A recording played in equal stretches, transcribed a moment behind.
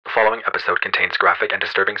following episode contains graphic and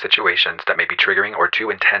disturbing situations that may be triggering or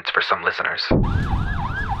too intense for some listeners.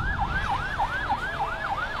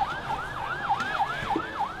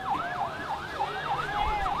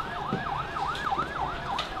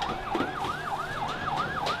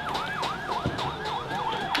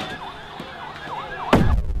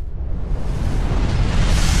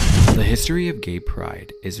 The history of gay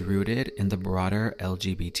pride is rooted in the broader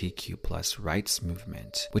LGBTQ+ rights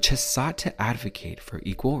movement, which has sought to advocate for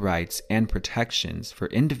equal rights and protections for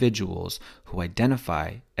individuals who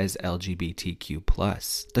identify as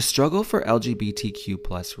LGBTQ+. The struggle for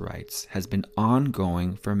LGBTQ+ rights has been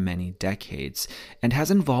ongoing for many decades and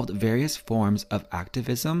has involved various forms of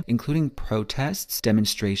activism, including protests,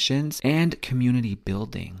 demonstrations, and community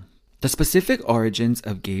building. The specific origins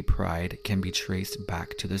of gay pride can be traced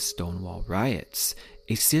back to the Stonewall Riots,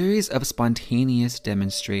 a series of spontaneous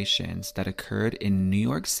demonstrations that occurred in New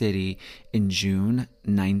York City in June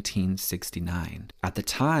 1969. At the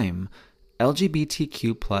time,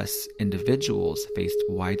 LGBTQ+ individuals faced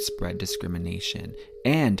widespread discrimination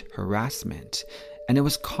and harassment, and it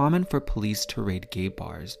was common for police to raid gay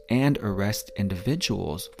bars and arrest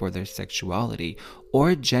individuals for their sexuality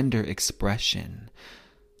or gender expression.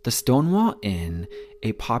 The Stonewall Inn,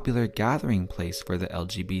 a popular gathering place for the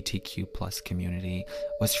LGBTQ+ community,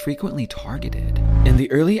 was frequently targeted. In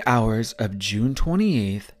the early hours of June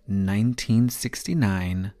 28,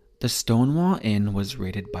 1969, the Stonewall Inn was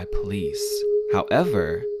raided by police.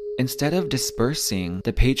 However, instead of dispersing,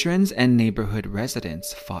 the patrons and neighborhood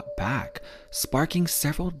residents fought back, sparking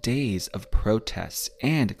several days of protests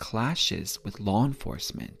and clashes with law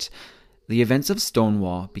enforcement. The events of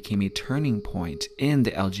Stonewall became a turning point in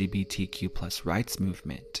the LGBTQ+ rights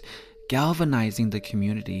movement, galvanizing the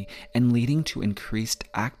community and leading to increased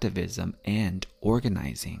activism and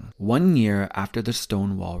organizing. 1 year after the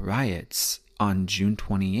Stonewall riots, on June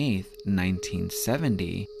 28,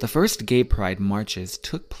 1970, the first gay pride marches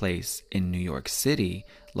took place in New York City,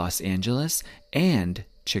 Los Angeles, and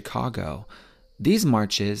Chicago. These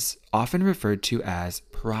marches, often referred to as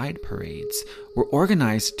Pride Parades, were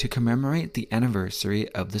organized to commemorate the anniversary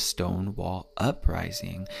of the Stonewall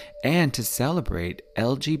Uprising and to celebrate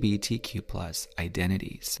LGBTQ+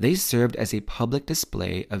 identities. They served as a public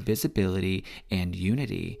display of visibility and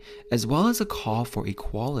unity, as well as a call for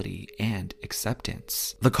equality and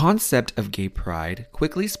acceptance. The concept of gay pride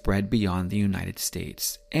quickly spread beyond the United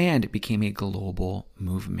States and became a global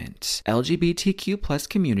movement. LGBTQ+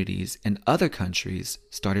 communities in other countries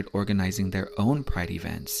started organizing their own pride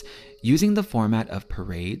events, using the format of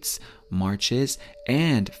parades, marches,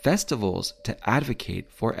 and festivals to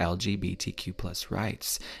advocate for LGBTQ+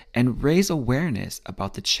 rights and raise awareness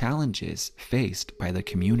about the challenges faced by the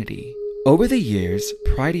community. Over the years,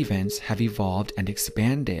 pride events have evolved and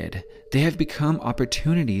expanded. They have become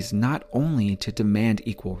opportunities not only to demand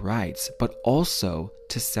equal rights, but also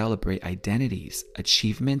to celebrate identities,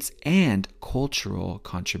 achievements, and cultural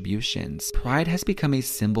contributions. Pride has become a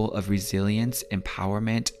symbol of resilience,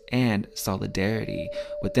 empowerment, and solidarity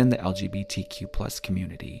within the LGBTQ+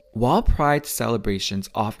 community. While Pride celebrations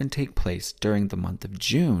often take place during the month of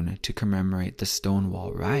June to commemorate the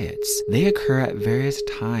Stonewall riots, they occur at various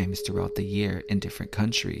times throughout the year in different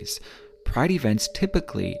countries. Pride events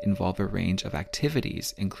typically involve a range of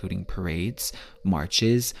activities, including parades,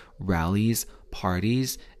 marches, rallies,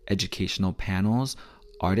 parties, educational panels,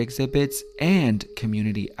 art exhibits, and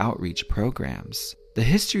community outreach programs. The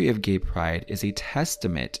history of gay pride is a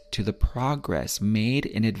testament to the progress made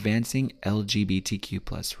in advancing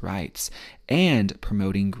LGBTQ+ rights and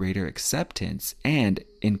promoting greater acceptance and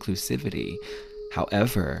inclusivity.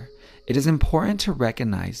 However, it is important to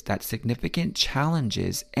recognize that significant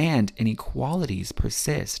challenges and inequalities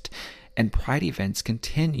persist, and pride events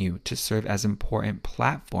continue to serve as important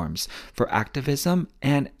platforms for activism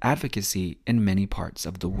and advocacy in many parts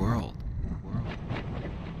of the world.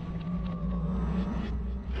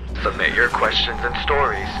 Submit your questions and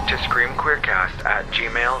stories to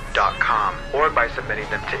screamqueercast@gmail.com or by submitting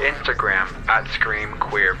them to Instagram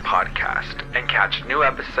 @ScreamQueerPodcast, and catch new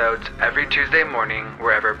episodes every Tuesday morning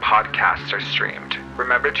wherever podcasts are streamed.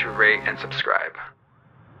 Remember to rate and subscribe.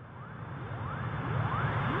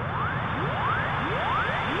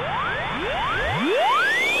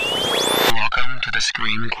 Welcome to the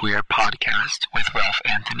Scream Queer Podcast with Ralph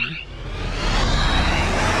Anthony.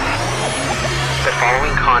 The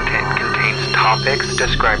following content contains topics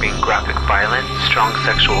describing graphic violence, strong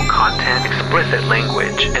sexual content, explicit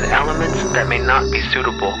language, and elements that may not be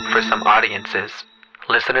suitable for some audiences.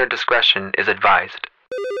 Listener discretion is advised.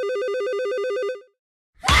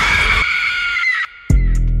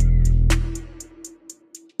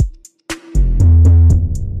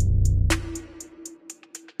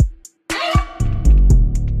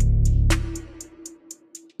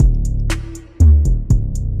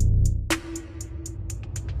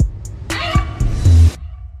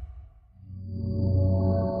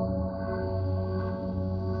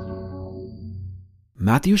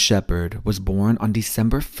 Matthew Shepard was born on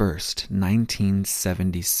December 1st,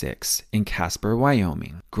 1976, in Casper,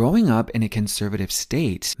 Wyoming. Growing up in a conservative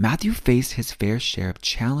state, Matthew faced his fair share of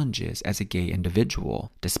challenges as a gay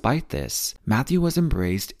individual. Despite this, Matthew was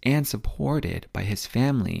embraced and supported by his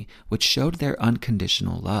family, which showed their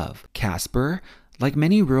unconditional love. Casper, like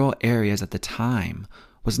many rural areas at the time,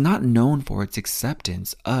 was not known for its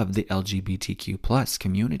acceptance of the LGBTQ+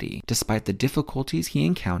 community. Despite the difficulties he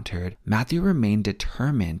encountered, Matthew remained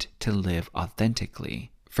determined to live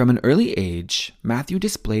authentically. From an early age, Matthew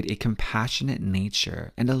displayed a compassionate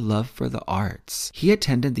nature and a love for the arts. He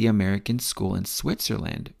attended the American School in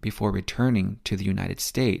Switzerland before returning to the United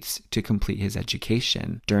States to complete his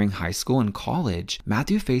education. During high school and college,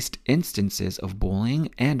 Matthew faced instances of bullying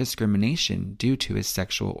and discrimination due to his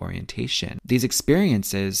sexual orientation. These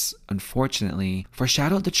experiences, unfortunately,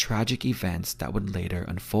 foreshadowed the tragic events that would later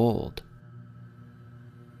unfold.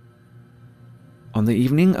 On the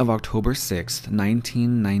evening of October 6,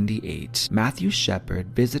 1998, Matthew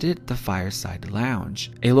Shepard visited the Fireside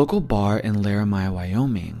Lounge, a local bar in Laramie,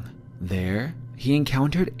 Wyoming. There, he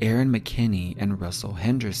encountered Aaron McKinney and Russell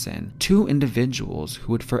Henderson, two individuals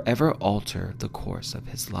who would forever alter the course of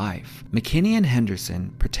his life. McKinney and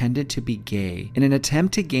Henderson pretended to be gay in an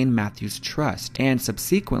attempt to gain Matthew's trust and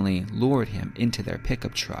subsequently lured him into their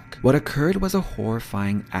pickup truck. What occurred was a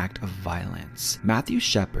horrifying act of violence. Matthew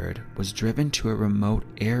Shepard was driven to a remote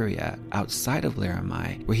area outside of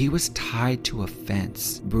Laramie where he was tied to a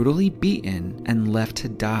fence, brutally beaten, and left to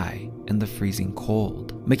die in the freezing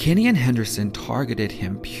cold. McKinney and Henderson targeted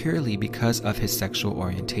him purely because of his sexual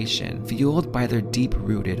orientation, fueled by their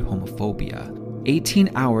deep-rooted homophobia.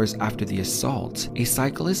 18 hours after the assault, a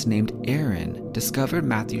cyclist named Aaron discovered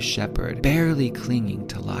Matthew Shepard barely clinging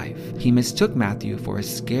to life. He mistook Matthew for a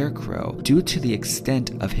scarecrow due to the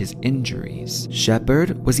extent of his injuries.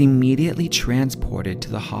 Shepard was immediately transported to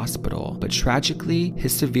the hospital, but tragically,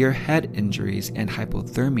 his severe head injuries and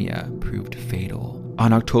hypothermia proved fatal.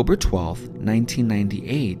 On October 12,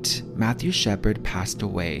 1998, Matthew Shepard passed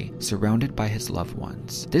away, surrounded by his loved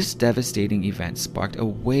ones. This devastating event sparked a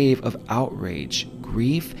wave of outrage,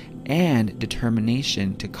 grief, and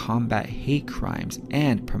determination to combat hate crimes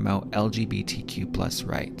and promote LGBTQ+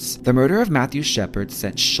 rights. The murder of Matthew Shepard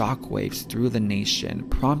sent shockwaves through the nation,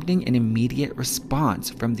 prompting an immediate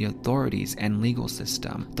response from the authorities and legal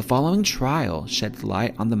system. The following trial shed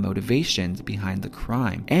light on the motivations behind the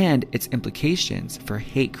crime and its implications for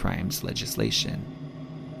hate crimes legislation.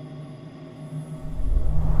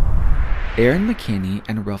 Aaron McKinney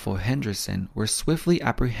and Russell Henderson were swiftly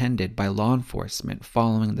apprehended by law enforcement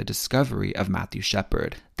following the discovery of Matthew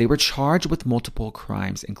Shepard. They were charged with multiple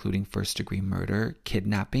crimes including first-degree murder,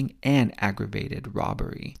 kidnapping, and aggravated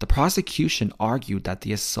robbery. The prosecution argued that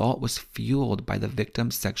the assault was fueled by the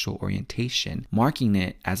victim's sexual orientation, marking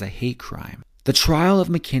it as a hate crime. The trial of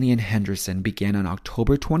McKinney and Henderson began on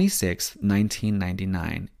October 26,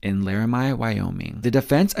 1999, in Laramie, Wyoming. The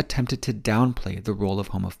defense attempted to downplay the role of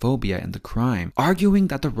homophobia in the crime, arguing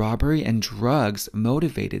that the robbery and drugs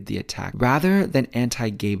motivated the attack rather than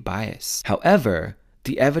anti-gay bias. However,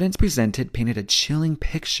 the evidence presented painted a chilling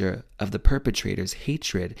picture of the perpetrator's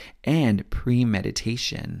hatred and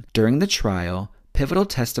premeditation. During the trial, pivotal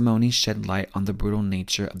testimony shed light on the brutal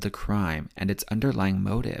nature of the crime and its underlying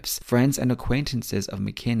motives. Friends and acquaintances of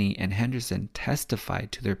McKinney and Henderson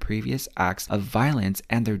testified to their previous acts of violence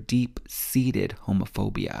and their deep-seated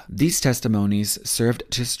homophobia. These testimonies served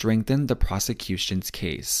to strengthen the prosecution's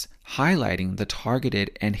case, highlighting the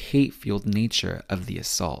targeted and hate-fueled nature of the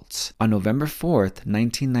assault. On November 4th,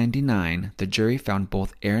 1999, the jury found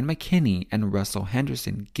both Aaron McKinney and Russell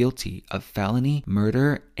Henderson guilty of felony,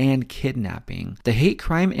 murder, and kidnapping. The hate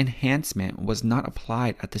crime enhancement was not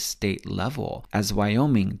applied at the state level, as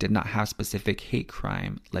Wyoming did not have specific hate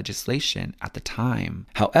crime legislation at the time.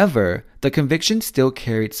 However, the conviction still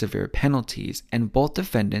carried severe penalties, and both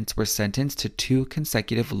defendants were sentenced to 2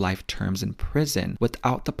 consecutive life terms in prison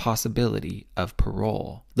without the possibility of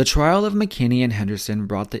parole. The trial of McKinney and Henderson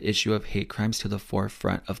brought the issue of hate crimes to the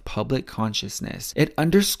forefront of public consciousness. It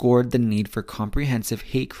underscored the need for comprehensive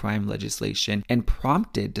hate crime legislation and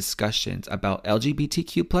prompted discussions about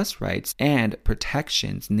LGBTQ+ rights and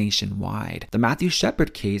protections nationwide. The Matthew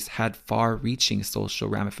Shepard case had far-reaching social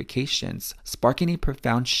ramifications, sparking a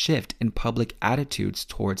profound shift in public attitudes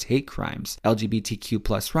towards hate crimes,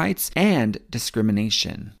 LGBTQ+ rights, and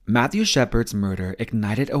discrimination. Matthew Shepard's murder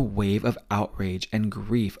ignited a wave of outrage and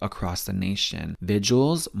grief across the nation.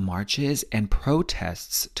 Vigils, marches, and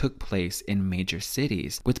protests took place in major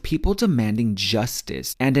cities, with people demanding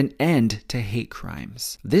justice and an end to hate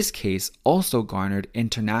crimes. This case also garnered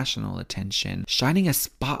international attention, shining a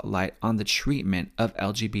spotlight on the treatment of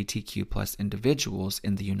LGBTQ+ individuals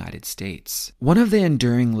in the United States. One of the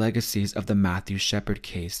enduring legacies of the Matthew Shepard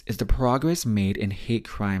case is the progress made in hate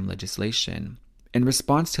crime legislation. In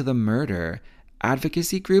response to the murder,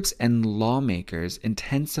 advocacy groups and lawmakers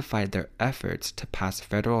intensified their efforts to pass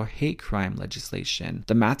federal hate crime legislation.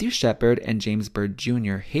 The Matthew Shepard and James Byrd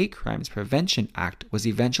Jr. Hate Crimes Prevention Act was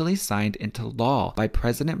eventually signed into law by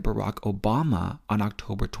President Barack Obama on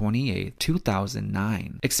October 28,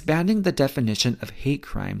 2009, expanding the definition of hate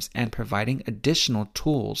crimes and providing additional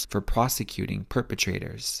tools for prosecuting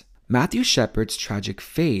perpetrators. Matthew Shepard's tragic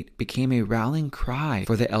fate became a rallying cry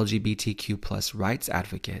for the LGBTQ+ rights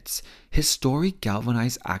advocates. His story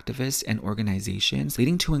galvanized activists and organizations,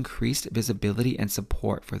 leading to increased visibility and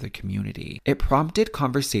support for the community. It prompted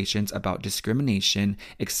conversations about discrimination,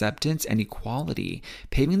 acceptance, and equality,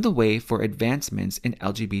 paving the way for advancements in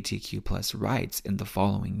LGBTQ+ rights in the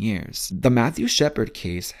following years. The Matthew Shepard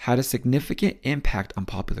case had a significant impact on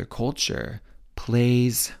popular culture.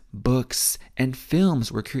 Plays, books, and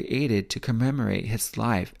films were created to commemorate his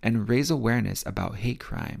life and raise awareness about hate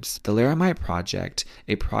crimes. The Laramie Project,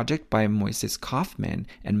 a project by Moises Kaufman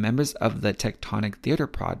and members of the Tectonic Theater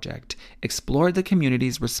Project, explored the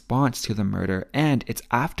community's response to the murder and its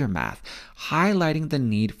aftermath, highlighting the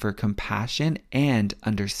need for compassion and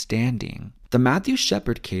understanding. The Matthew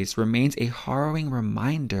Shepard case remains a harrowing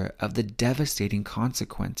reminder of the devastating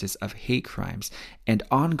consequences of hate crimes and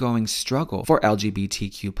ongoing struggle for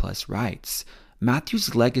LGBTQ+ rights.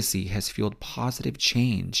 Matthew's legacy has fueled positive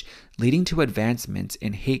change, leading to advancements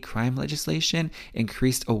in hate crime legislation,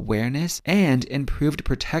 increased awareness, and improved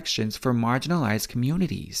protections for marginalized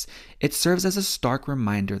communities. It serves as a stark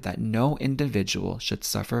reminder that no individual should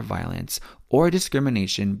suffer violence or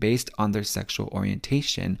discrimination based on their sexual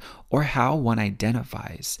orientation or how one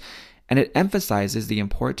identifies. And it emphasizes the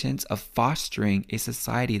importance of fostering a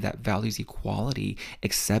society that values equality,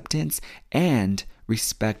 acceptance, and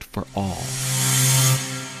respect for all.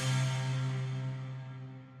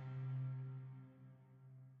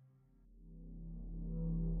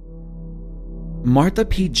 Martha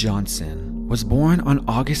P. Johnson was born on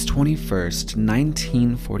August 21st,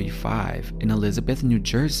 1945 in Elizabeth, New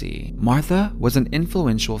Jersey. Martha was an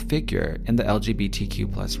influential figure in the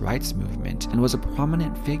LGBTQ+ rights movement and was a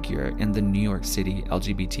prominent figure in the New York City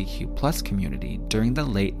LGBTQ+ community during the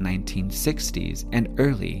late 1960s and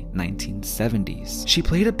early 1970s. She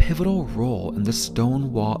played a pivotal role in the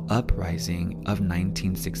Stonewall Uprising of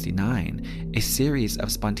 1969, a series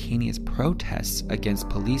of spontaneous protests against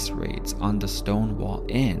police raids on the Stonewall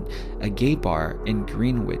Inn, a gay bar in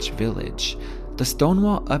Greenwich Village. The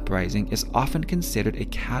Stonewall Uprising is often considered a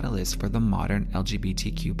catalyst for the modern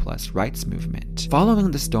LGBTQ+ rights movement. Following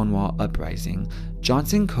the Stonewall Uprising,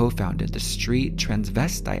 Johnson co-founded the Street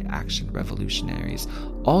Transvestite Action Revolutionaries,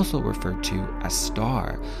 also referred to as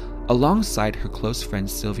STAR. Alongside her close friend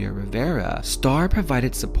Sylvia Rivera, STAR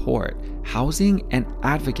provided support, housing, and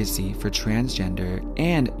advocacy for transgender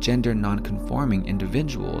and gender non-conforming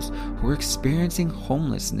individuals who were experiencing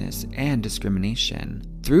homelessness and discrimination.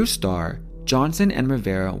 Through STAR, Johnson and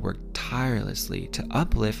Rivera worked tirelessly to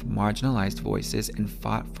uplift marginalized voices and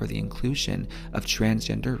fought for the inclusion of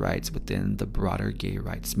transgender rights within the broader gay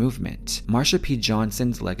rights movement. Marsha P.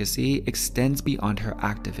 Johnson's legacy extends beyond her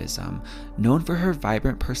activism. Known for her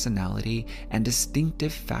vibrant personality and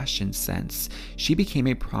distinctive fashion sense, she became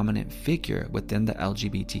a prominent figure within the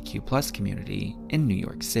LGBTQ+ community in New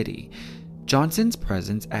York City. Johnson's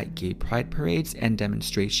presence at gay pride parades and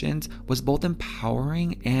demonstrations was both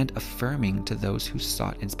empowering and affirming to those who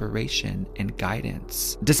sought inspiration and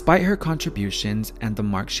guidance. Despite her contributions and the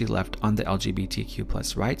mark she left on the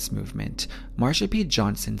LGBTQ+ rights movement, Marsha P.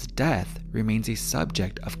 Johnson's death remains a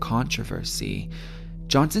subject of controversy.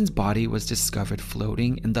 Johnson's body was discovered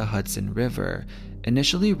floating in the Hudson River.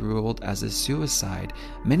 Initially ruled as a suicide,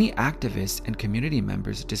 many activists and community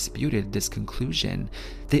members disputed this conclusion.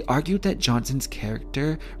 They argued that Johnson's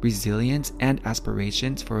character, resilience, and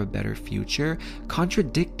aspirations for a better future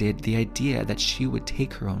contradicted the idea that she would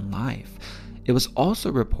take her own life. It was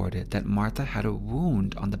also reported that Martha had a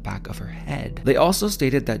wound on the back of her head. They also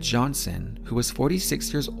stated that Johnson, who was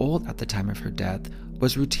 46 years old at the time of her death,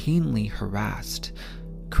 was routinely harassed.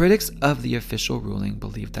 Critics of the official ruling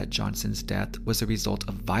believe that Johnson's death was a result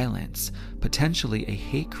of violence, potentially a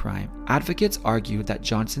hate crime. Advocates argue that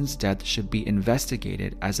Johnson's death should be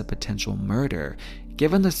investigated as a potential murder,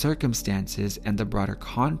 given the circumstances and the broader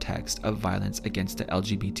context of violence against the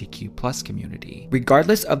LGBTQ+ community.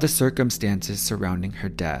 Regardless of the circumstances surrounding her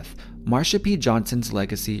death, Marsha P. Johnson's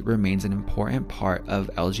legacy remains an important part of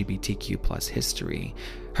LGBTQ+ history.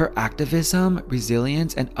 Her activism,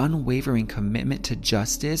 resilience, and unwavering commitment to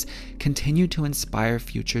justice continue to inspire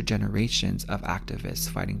future generations of activists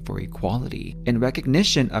fighting for equality. In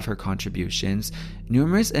recognition of her contributions,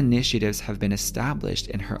 numerous initiatives have been established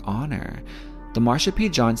in her honor. The Marsha P.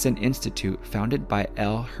 Johnson Institute, founded by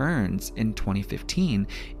L. Hearns in 2015,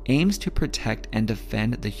 aims to protect and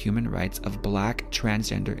defend the human rights of Black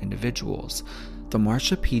transgender individuals. The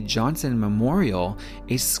Marsha P. Johnson Memorial,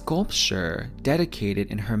 a sculpture dedicated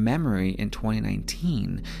in her memory in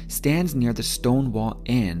 2019, stands near the Stonewall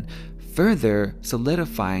Inn, further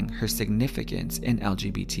solidifying her significance in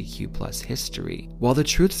LGBTQ+ history. While the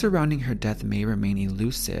truth surrounding her death may remain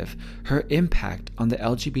elusive, her impact on the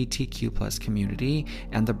LGBTQ+ community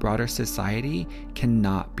and the broader society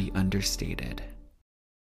cannot be understated.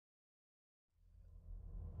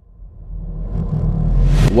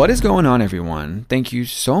 What is going on, everyone? Thank you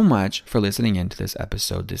so much for listening into this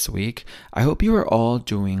episode this week. I hope you are all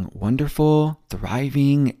doing wonderful,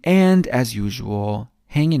 thriving, and as usual,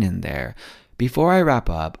 hanging in there. Before I wrap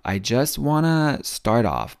up, I just want to start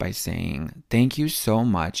off by saying thank you so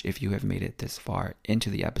much if you have made it this far into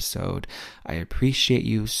the episode. I appreciate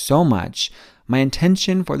you so much. My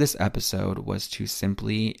intention for this episode was to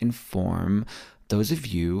simply inform those of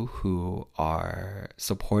you who are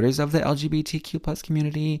supporters of the LGBTQ+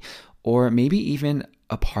 community, or maybe even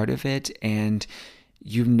a part of it, and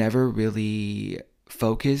you've never really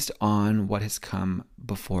focused on what has come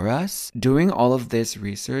before us. Doing all of this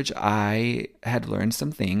research, I had learned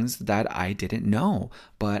some things that I didn't know,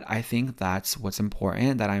 but I think that's what's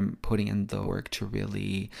important, that I'm putting in the work to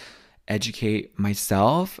really educate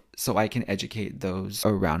myself so I can educate those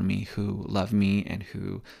around me who love me and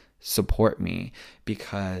who support me,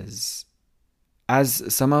 because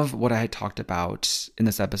as some of what I had talked about in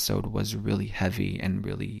this episode was really heavy and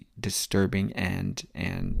really disturbing and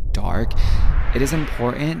dark, it is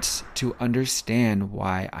important to understand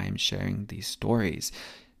why I am sharing these stories,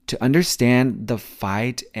 to understand the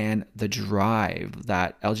fight and the drive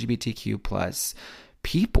that LGBTQ+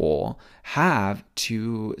 people have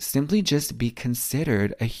to simply just be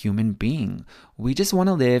considered a human being. We just want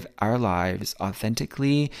to live our lives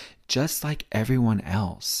authentically, just like everyone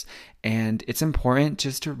else. And it's important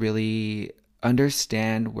just to really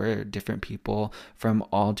understand where different people from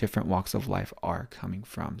all different walks of life are coming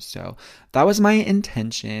from. So that was my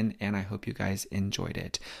intention, and I hope you guys enjoyed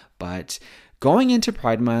it. But going into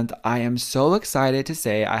Pride Month, I am so excited to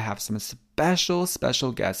say I have some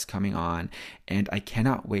special guests coming on, and I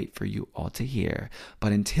cannot wait for you all to hear.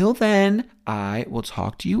 But until then, I will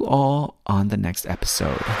talk to you all on the next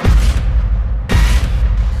episode.